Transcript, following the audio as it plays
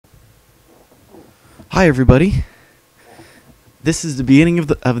Hi everybody. This is the beginning of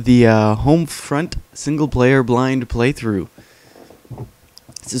the Homefront single-player blind playthrough.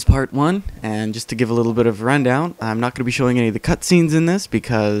 This is part 1, and just to give a little bit of a rundown, I'm not going to be showing any of the cutscenes in this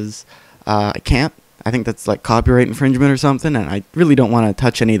because I can't. I think that's like copyright infringement or something, and I really don't want to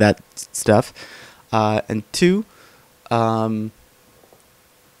touch any of that stuff. And 2, I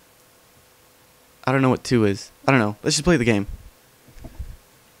don't know what 2 is. I don't know. Let's just play the game.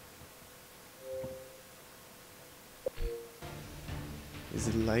 Is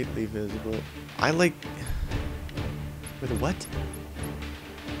it lightly visible? I like... Wait, what?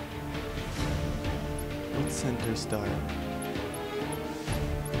 What center star?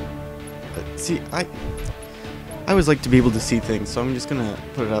 See, I always like to be able to see things, so I'm just gonna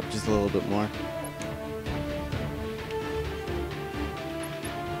put it up just a little bit more.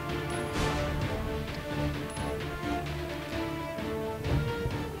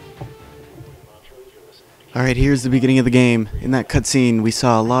 Alright, here's the beginning of the game. In that cutscene, we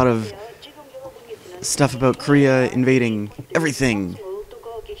saw a lot of stuff about Korea invading everything.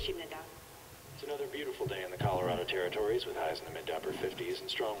 It's another beautiful day in the Colorado territories with highs in the mid to upper 50s and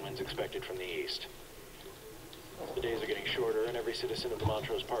strong winds expected from the east. The days are getting shorter, and every citizen of the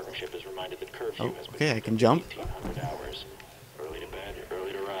Montrose Partnership is reminded that curfew has been okay, I can jump. 1800 hours. Early to bed,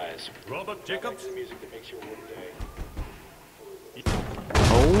 early to rise. Robert Jacobs? The music that makes your workday.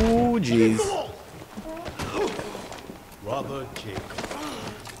 Oh, jeez. Robert Jacobs,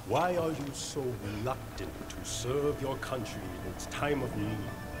 why are you so reluctant to serve your country in its time of need?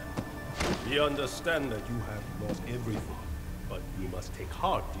 We understand that you have lost everything, but you must take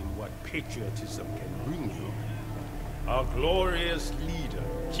heart in what patriotism can bring you. Our glorious leader,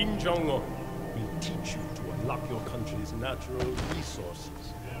 Kim Jong-un, will teach you to unlock your country's natural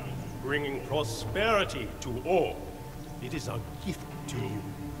resources, bringing prosperity to all. It is a gift to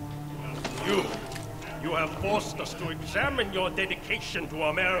you. You have forced us to examine your dedication to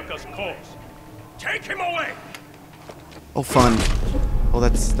America's cause. Take him away! Oh, fun. Oh,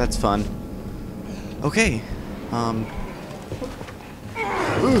 that's fun. Okay.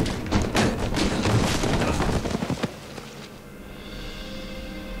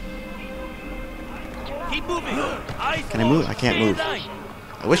 Keep moving. Can I move? I can't move.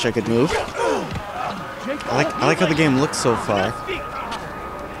 I wish I could move. I like how the game looks so far.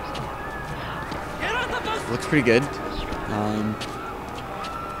 Looks pretty good.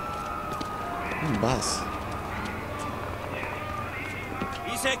 Bus.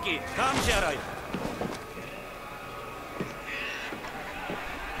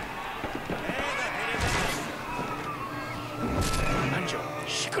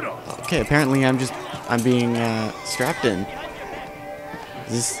 Okay, apparently I'm being strapped in.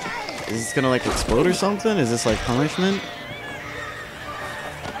 Is this gonna like explode or something? Is this like punishment?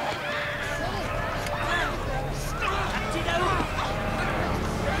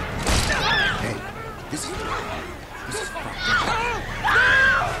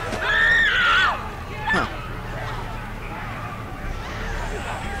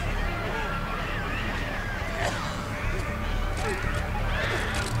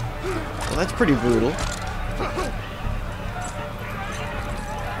 Well, that's pretty brutal.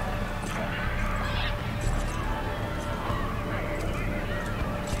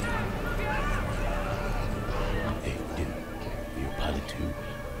 Hey, dude, you're a pilot too.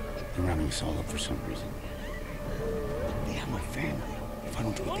 They're rounding us all up for some reason. They have my family. If I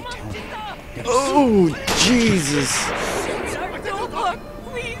don't do what they tell me, Oh, Jesus! Don't look!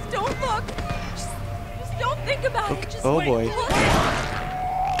 Please don't look! Just don't think about it. Just Oh wait. boy. Look.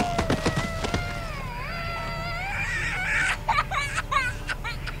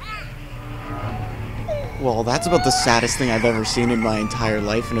 Well, that's about the saddest thing I've ever seen in my entire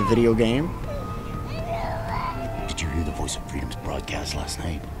life in a video game. did you hear the Voice of Freedom's broadcast last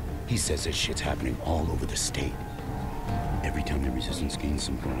night? He says this shit's happening all over the state. Every time the resistance gains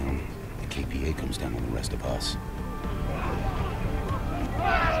some ground, the KPA comes down on the rest of us.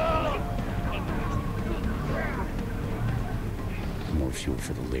 More fuel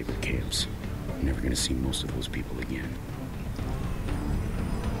for the labor camps. I'm never gonna see most of those people again.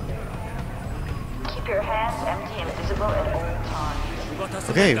 Keep your hands empty and visible at all times.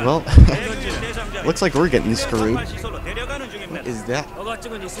 Okay, well, looks like we're getting screwed. What is that? Do not allow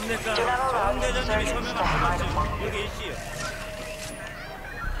insurgents to hide among you.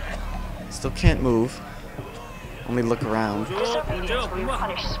 Still can't move. Only look around. Disobedience will be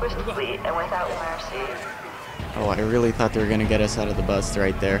punished swiftly and without mercy. Oh, I really thought they were gonna get us out of the bus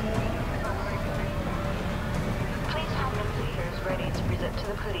right there. Please have the leaders ready to present to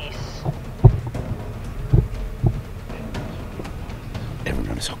the police. Ever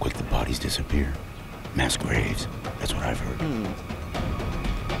notice how quick the bodies disappear? Mass graves. That's what I've heard.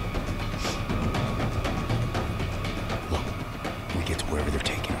 Look, when we get to wherever they're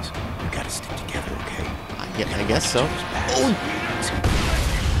taking us, we gotta stick together, okay? I guess so.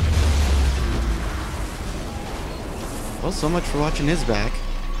 Well, so much for watching his back.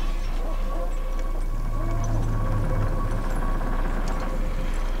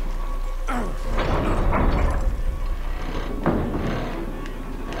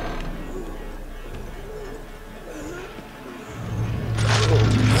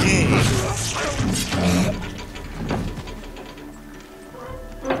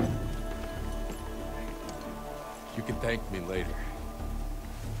 You can thank me later.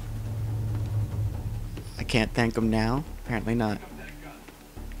 I can't thank him now. Apparently not.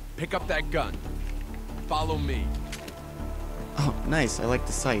 Pick up that gun. Follow me. Oh, nice. I like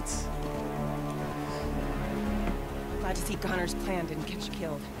the sights. Glad to see Connor's plan didn't get you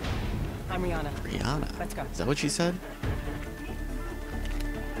killed. I'm Rihanna. Rihanna. Let's go. Is that what she said?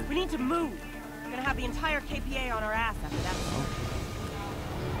 We need to move. We're gonna have the entire KPA on our ass after that.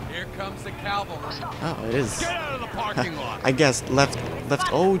 Here comes the cavalry. Oh, it is. Get out of the parking lot. I guess left.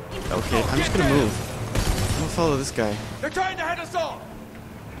 Oh, okay. I'm just gonna move. I'm gonna follow this guy. They're trying to head us off.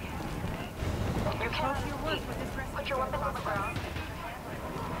 Put your weapons on the ground.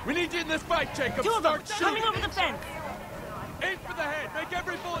 We need you in this fight, Jacob. Two of them Start coming shooting. over the fence. Aim for the head. Make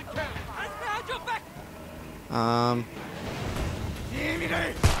every bullet count.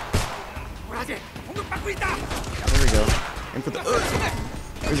 There we go. And put the.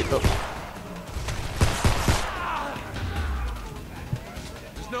 Where's it go?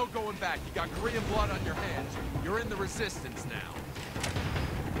 There's no going back. You got Korean blood on your hands. You're in the resistance now.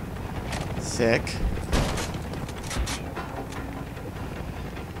 Sick.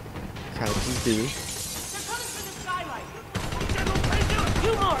 Crouches do. They're coming for the skylight.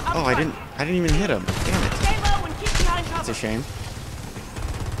 Two more. Oh, I didn't even hit him. Damn it. Stay low and keep behind cover. That's a shame.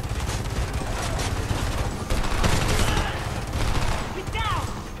 He's down.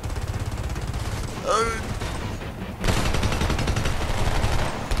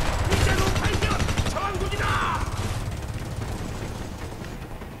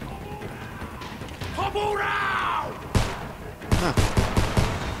 Huh.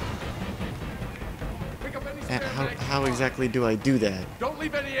 Pick up any And spare how exactly do I do that? Don't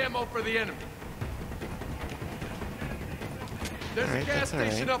leave any ammo for the enemy. There's Alright, a gas that's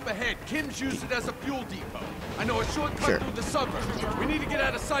alright. station up ahead. Kim's used it as a fuel depot. I know a shortcut Sure. through the suburbs. We need to get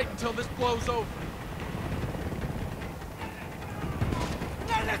out of sight until this blows over.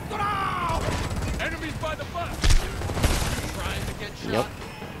 Enemies by the bus. Trying to get shot. Yep.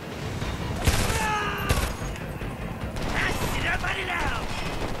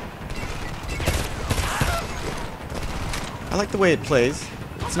 I like the way it plays.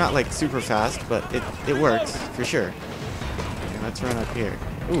 It's not like super fast, but it works for sure. Okay, let's run up here.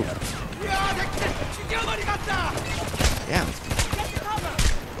 Ooh. Yeah.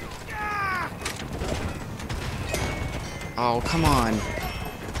 Oh, come on.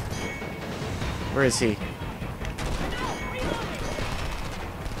 Where is he?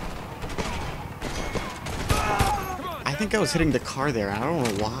 I think I was hitting the car there. I don't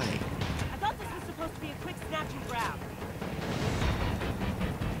know why. I thought this was supposed to be a quick snatch and grab.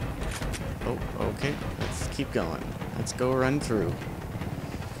 Oh, okay. Let's keep going. Let's go run through.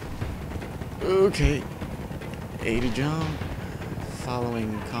 Okay. A to jump.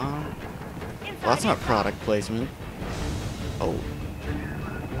 Following com. Well, that's not product placement. Oh.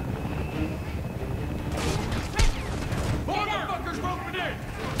 Motherfuckers roping in.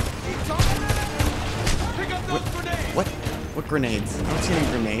 Pick up those grenades. What? What grenades? I don't see any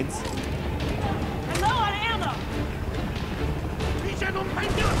grenades. I'm low on ammo.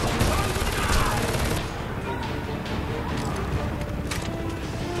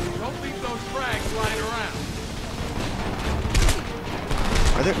 Don't leave those frags lying around.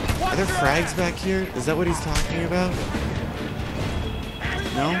 Are there frags back here? Is that what he's talking about?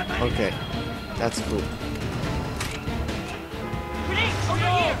 No? Okay. That's cool. Grenades over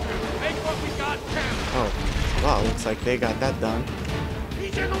here. Make what we got count. Oh. Wow, looks like they got that done.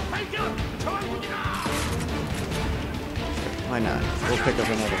 Why not? We'll pick up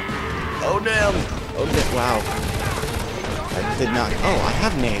another. Oh, damn! Oh, wow. I did not. Oh, I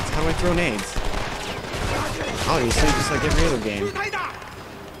have nades. How do I throw nades? Obviously, just like every other game. Throw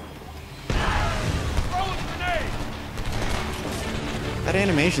a grenade. That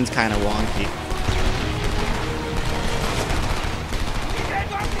animation's kind of wonky. Hit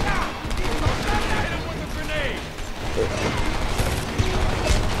him with a grenade.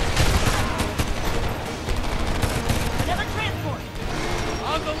 Another transport.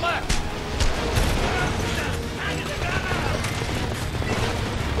 On the left.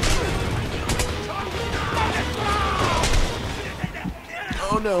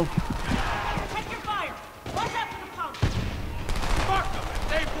 no. Take your fire. Watch out for the pump. Mark them. If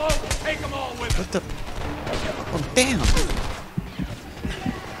they blow, we'll take them all with us. What the? Oh, damn.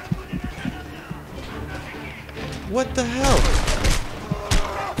 What the hell?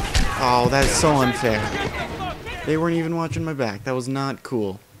 Oh, that is so unfair. They weren't even watching my back. That was not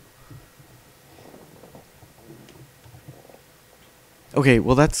cool. Okay,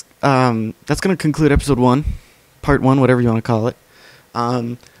 well that's gonna conclude episode 1, part 1, whatever you want to call it.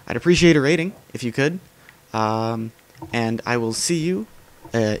 I'd appreciate a rating if you could, and I will see you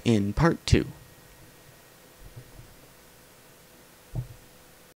in part 2.